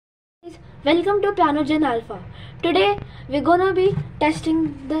Welcome to PianoGenAlpha. Today we're gonna be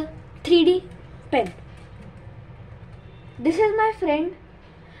testing the 3D pen. This is my friend.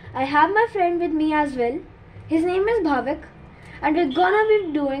 I have my friend with me as well. His name is Bhavik and we're gonna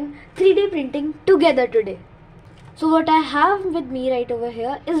be doing 3D printing together today. So what I have with me right over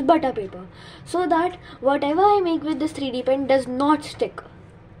here is butter paper, so that whatever I make with this 3D pen does not stick.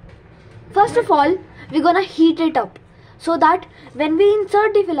 First of all, we're gonna heat it up, so that when we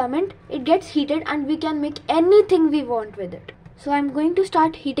insert the filament, it gets heated and we can make anything we want with it. So I'm going to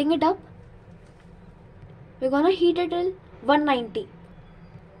start heating it up. We're gonna heat it till 190.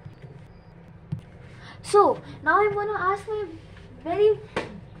 So now I'm gonna ask my very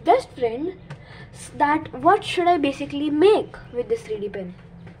best friend that what should I basically make with this 3D pen.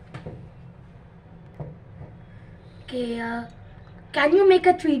 Okay, can you make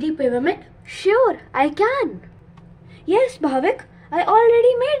a 3D pyramid? Sure, I can. Yes, Bhavik, I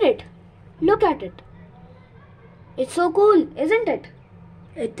already made it. Look at it. It's so cool, isn't it?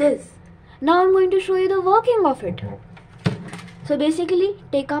 It is. Now I'm going to show you the working of it. So basically,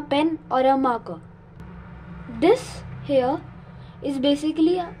 take a pen or a marker. This here is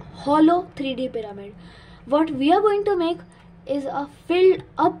basically a hollow 3D pyramid. What we are going to make is a filled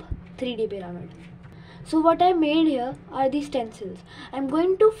up 3D pyramid. So what I made here are these stencils. I'm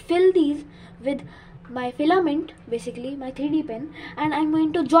going to fill these with my filament, basically my 3D pen, and I'm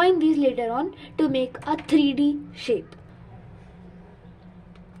going to join these later on to make a 3D shape.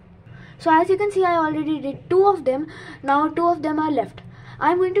 So as you can see, I already did 2 of them. Now 2 of them are left.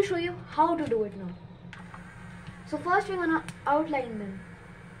 I'm going to show you how to do it now. So first we're gonna outline them.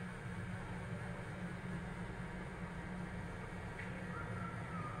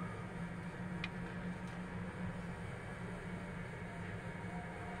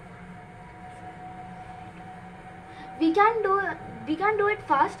 We can do it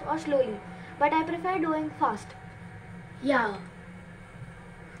fast or slowly, but I prefer doing fast. Yeah.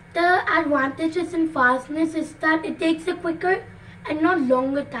 The advantages in fastness is that it takes a quicker and not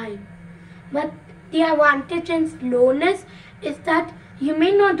longer time. But the advantage in slowness is that you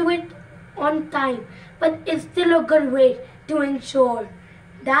may not do it on time, but it's still a good way to ensure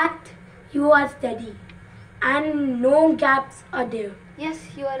that you are steady and no gaps are there. Yes,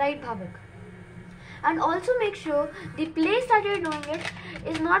 you are right, Bhavik. And also make sure the place that you're doing it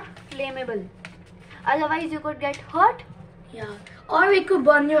is not flammable. Otherwise you could get hurt. Yeah, or it could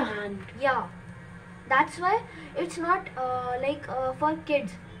burn your hand. Yeah, that's why it's not for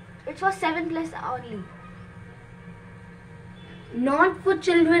kids. It's for 7+ only. Not for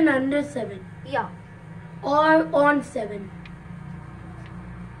children under 7. Yeah. Or on 7.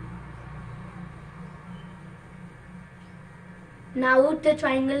 Now the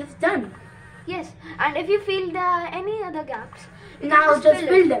triangle is done. Yes, and if you feel there are any other gaps, now just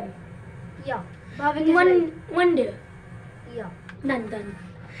fill them. Yeah. Bhavik is right. One there. Yeah. Done.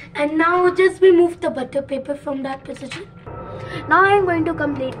 And now just remove the butter paper from that position. Now I am going to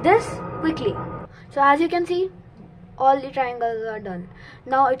complete this quickly. So as you can see, all the triangles are done.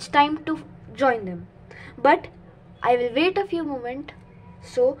 Now it's time to join them. But I will wait a few moments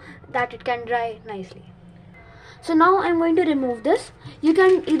so that it can dry nicely. So now I'm going to remove this. You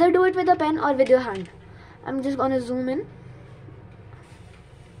can either do it with a pen or with your hand. I'm just gonna zoom in.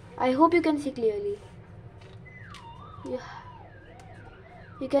 I hope you can see clearly. Yeah.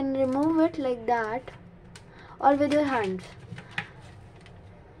 You can remove it like that or with your hands.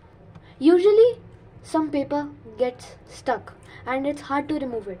 Usually some paper gets stuck and it's hard to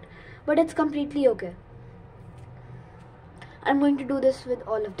remove it, but it's completely okay. I'm going to do this with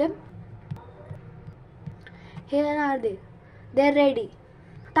all of them. Here are they. They're ready.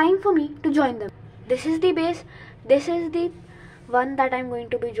 Time for me to join them. This is the base. This is the one that I'm going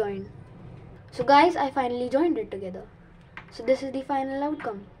to be joined. So guys, I finally joined it together. So this is the final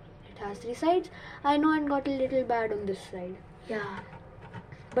outcome. It has 3 sides. I know it got a little bad on this side. Yeah.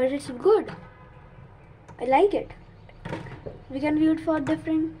 But it's good. I like it. We can view it for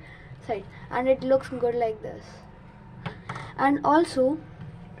different sides. And it looks good like this. And also,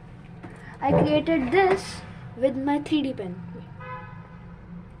 I created this with my 3D pen.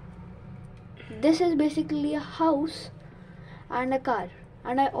 This is basically a house and a car.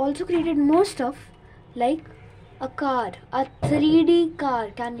 And I also created more stuff like a car, a 3D car.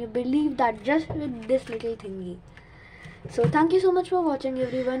 Can you believe that? Just with this little thingy. So thank you so much for watching,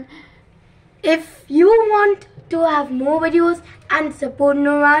 everyone. If you want to have more videos and support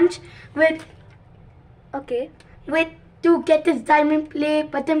Noranj to get this diamond play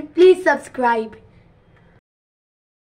button, please subscribe.